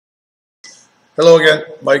Hello again,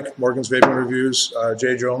 Mike, Morgan's Vaping Reviews,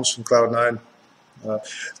 Jay Jones from Cloud9.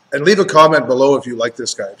 And leave a comment below if you like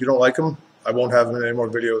this guy. If you don't like him, I won't have him in any more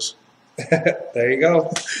videos. There you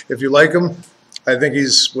go. If you like him, I think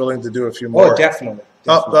he's willing to do a few more. Oh, definitely.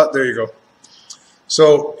 There you go.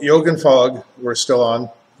 So, Yogen Fog, we're still on.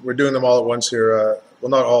 We're doing them all at once here. Well,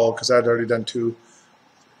 not all, because I'd already done 2.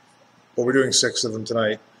 But we're doing 6 of them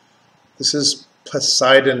tonight. This is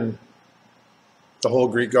Poseidon, the whole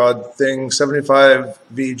Greek god thing, 75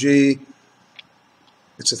 VG.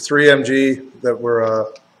 It's a 3 mg that we're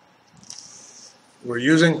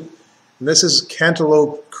using. And this is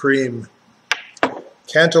cantaloupe cream.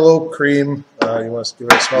 Cantaloupe cream. You want to give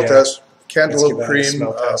it a smell test? Cantaloupe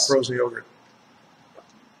cream frozen yogurt.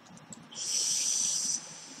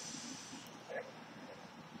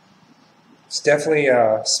 It's definitely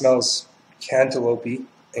smells cantaloupe-y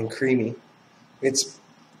and creamy. It's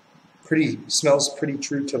smells pretty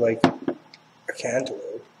true to like a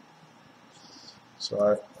cantaloupe.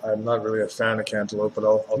 So I'm not really a fan of cantaloupe, but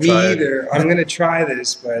I'll try it. Me either. I'm gonna try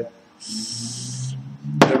this, but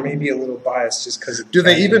there may be a little bias just because. Do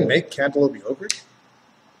they even make cantaloupe yogurt?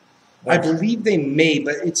 I believe they may,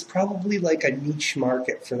 but it's probably like a niche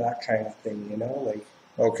market for that kind of thing, you know? Like.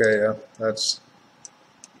 Okay, yeah, that's.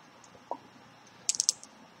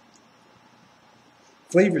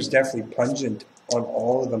 Flavor's definitely pungent on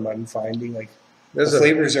all of them. I'm finding like the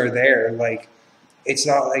flavors are there. Like it's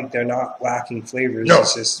not like they're not lacking flavors. No,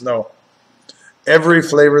 it's just every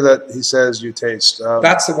flavor that he says you taste.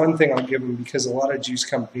 That's the one thing I'll give him, because a lot of juice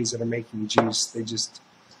companies that are making juice,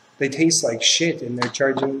 they taste like shit and they're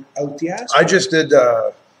charging out the ass. I just did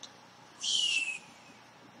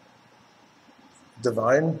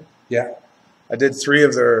Divine. Yeah. I did 3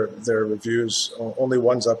 of their reviews. Only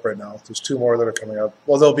one's up right now. There's 2 more that are coming up.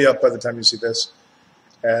 Well, they'll be up by the time you see this.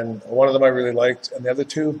 And one of them I really liked, and the other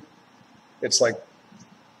 2, it's like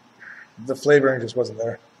the flavoring just wasn't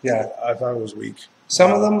there. Yeah, I found it was weak.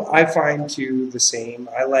 Some of them I find too the same.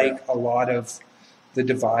 I like a lot of the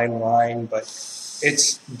Divine line, but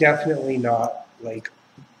it's definitely not like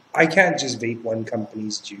I can't just vape one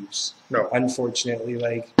company's juice. No,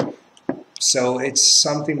 unfortunately, so it's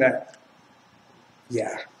something that.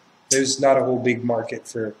 Yeah, there's not a whole big market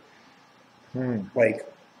for, like,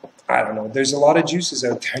 I don't know. There's a lot of juices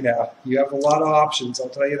out there now. You have a lot of options, I'll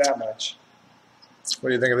tell you that much.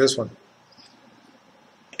 What do you think of this one?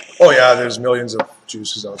 Oh, yeah, there's millions of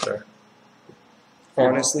juices out there.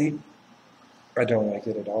 Honestly, I don't like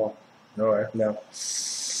it at all. No way. No.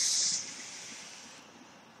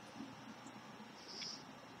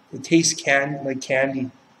 It tastes like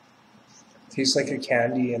candy. Tastes like a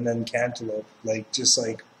candy and then cantaloupe, like just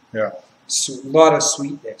like a lot of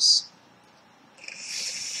sweetness.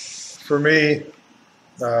 For me,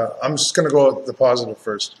 I'm just going to go with the positive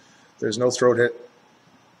first. There's no throat hit.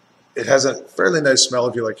 It has a fairly nice smell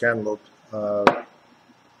if you like cantaloupe. And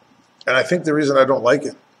I think the reason I don't like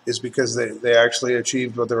it is because they actually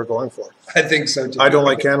achieved what they were going for. I think so too. I don't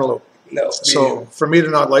like cantaloupe. No. So for me to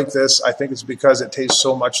not like this, I think it's because it tastes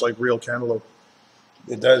so much like real cantaloupe.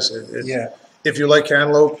 It does. Yeah. If you like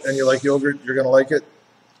cantaloupe and you like yogurt, you're going to like it.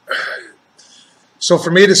 So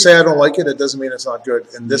for me to say I don't like it, it doesn't mean it's not good.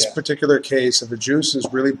 In this particular case, if the juice is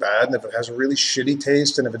really bad and if it has a really shitty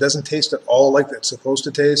taste and if it doesn't taste at all like it's supposed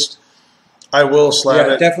to taste, I will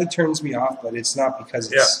slam it. It definitely turns me off, but it's not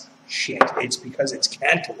because it's shit. It's because it's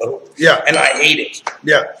cantaloupe. Yeah. And I hate it.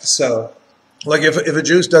 Yeah. So. Like if a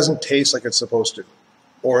juice doesn't taste like it's supposed to,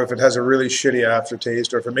 or if it has a really shitty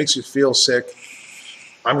aftertaste, or if it makes you feel sick,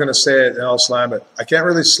 I'm going to say it and I'll slam it. I can't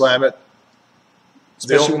really slam it.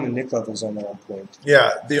 Especially when the nick level's on that point.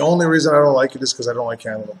 Yeah, the only reason I don't like it is because I don't like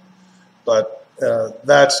cantaloupe. But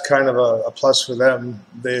that's kind of a plus for them.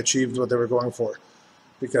 They achieved what they were going for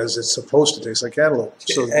because it's supposed to taste like cantaloupe.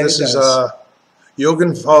 So this is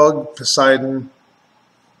Yogen Fog, Poseidon,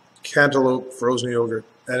 cantaloupe, frozen yogurt.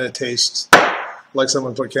 And it tastes like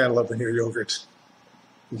someone put cantaloupe in your yogurt.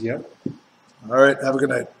 Yep. All right, have a good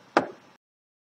night.